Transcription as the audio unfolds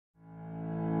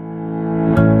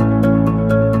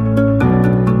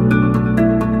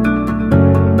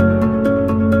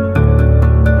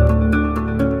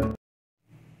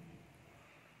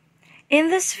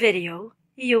this video,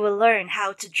 you will learn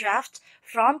how to draft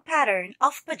front pattern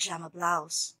of pajama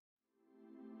blouse.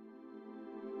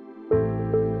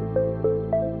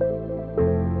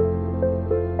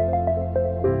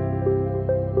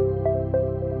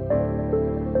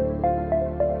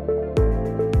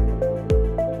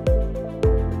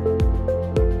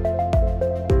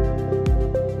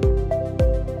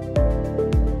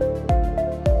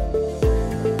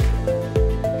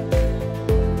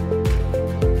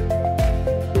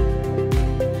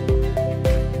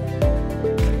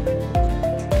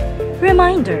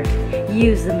 Reminder: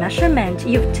 use the measurement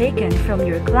you've taken from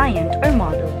your client or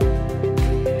model.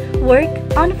 Work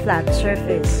on a flat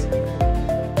surface.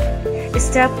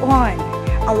 Step 1.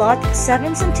 Allot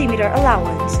 7 cm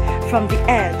allowance from the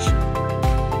edge.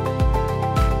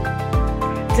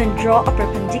 Then draw a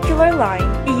perpendicular line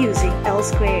using L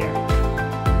square.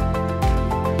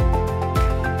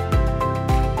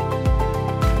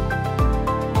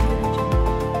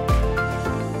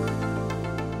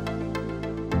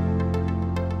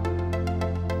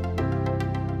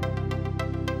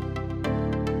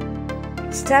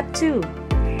 Step 2.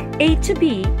 A to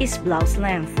B is blouse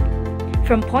length.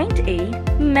 From point A,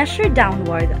 measure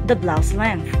downward the blouse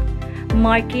length.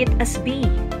 Mark it as B,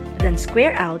 then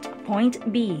square out point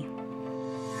B.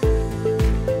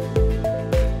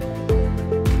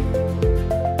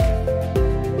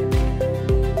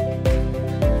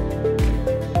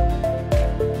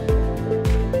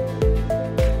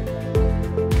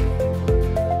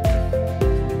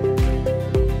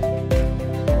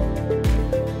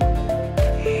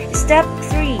 Step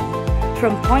 3.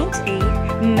 From point A,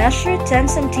 measure 10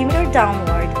 cm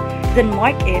downward, then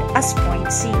mark it as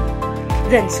point C.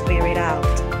 Then square it out.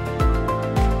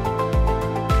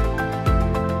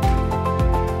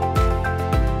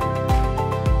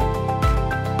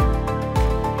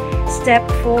 Step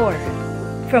 4.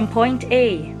 From point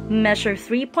A, measure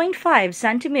 3.5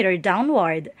 cm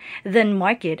downward, then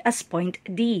mark it as point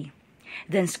D.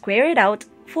 Then square it out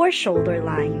for shoulder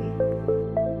line.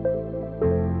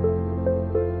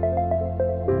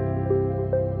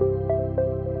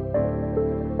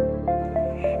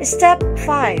 Step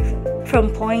 5. From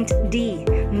point D,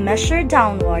 measure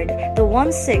downward the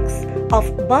 1/6 of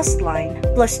bust line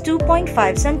plus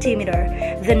 2.5 cm,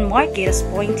 then mark it as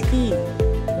point E.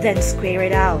 Then square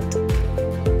it out.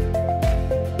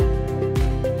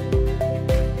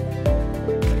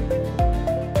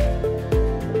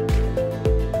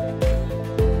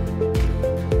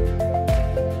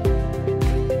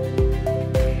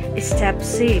 Step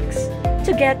 6.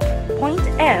 To get point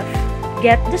F,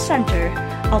 get the center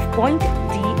of point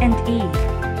D and E,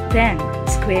 then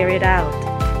square it out.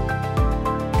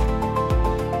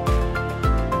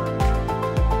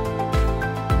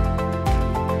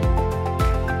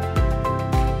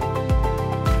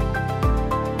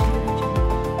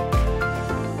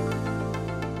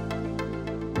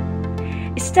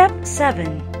 Step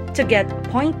 7. To get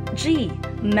point G,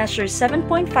 measure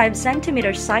 7.5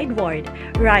 cm sideward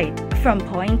right from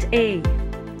point A.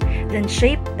 Then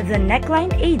shape the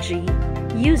neckline AG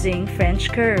using French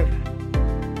curve.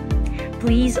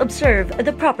 Please observe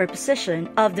the proper position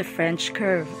of the French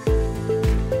curve.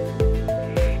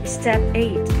 Step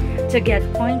 8. To get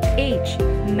point H,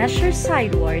 measure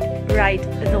sideward right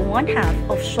the 1/2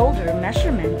 of shoulder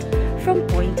measurement from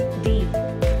point D.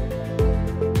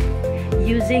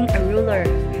 Using a ruler,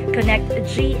 connect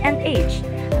G and H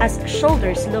as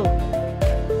shoulder slope.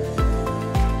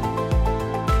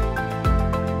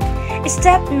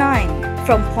 Step 9.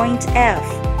 From point F,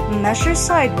 measure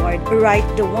sideward right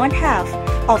the 1/2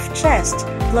 of chest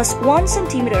plus 1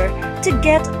 cm to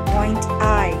get point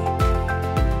I.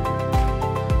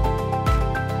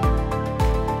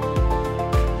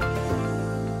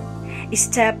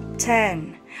 Step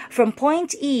 10. From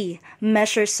point E,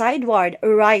 measure sideward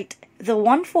right the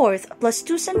 1/4 plus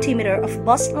 2 cm of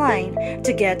bust line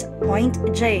to get point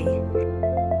J.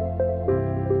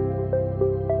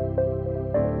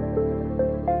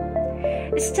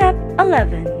 Step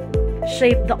 11.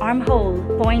 Shape the armhole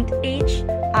point H,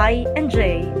 I, and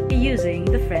J using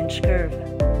the French curve.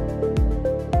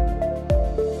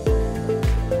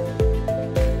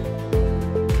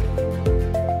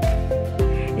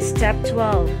 Step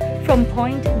 12. From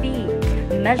point B,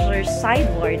 measure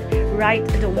sideward right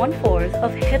the 1/4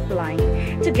 of hip line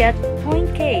to get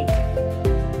point K.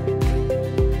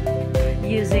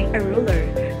 Using a ruler,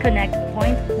 connect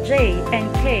point J and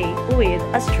K with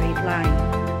a straight line.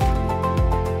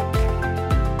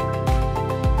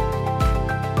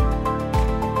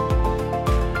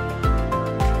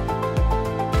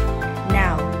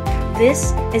 Now,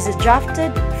 this is a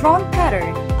drafted front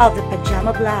pattern of the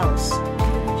pajama blouse.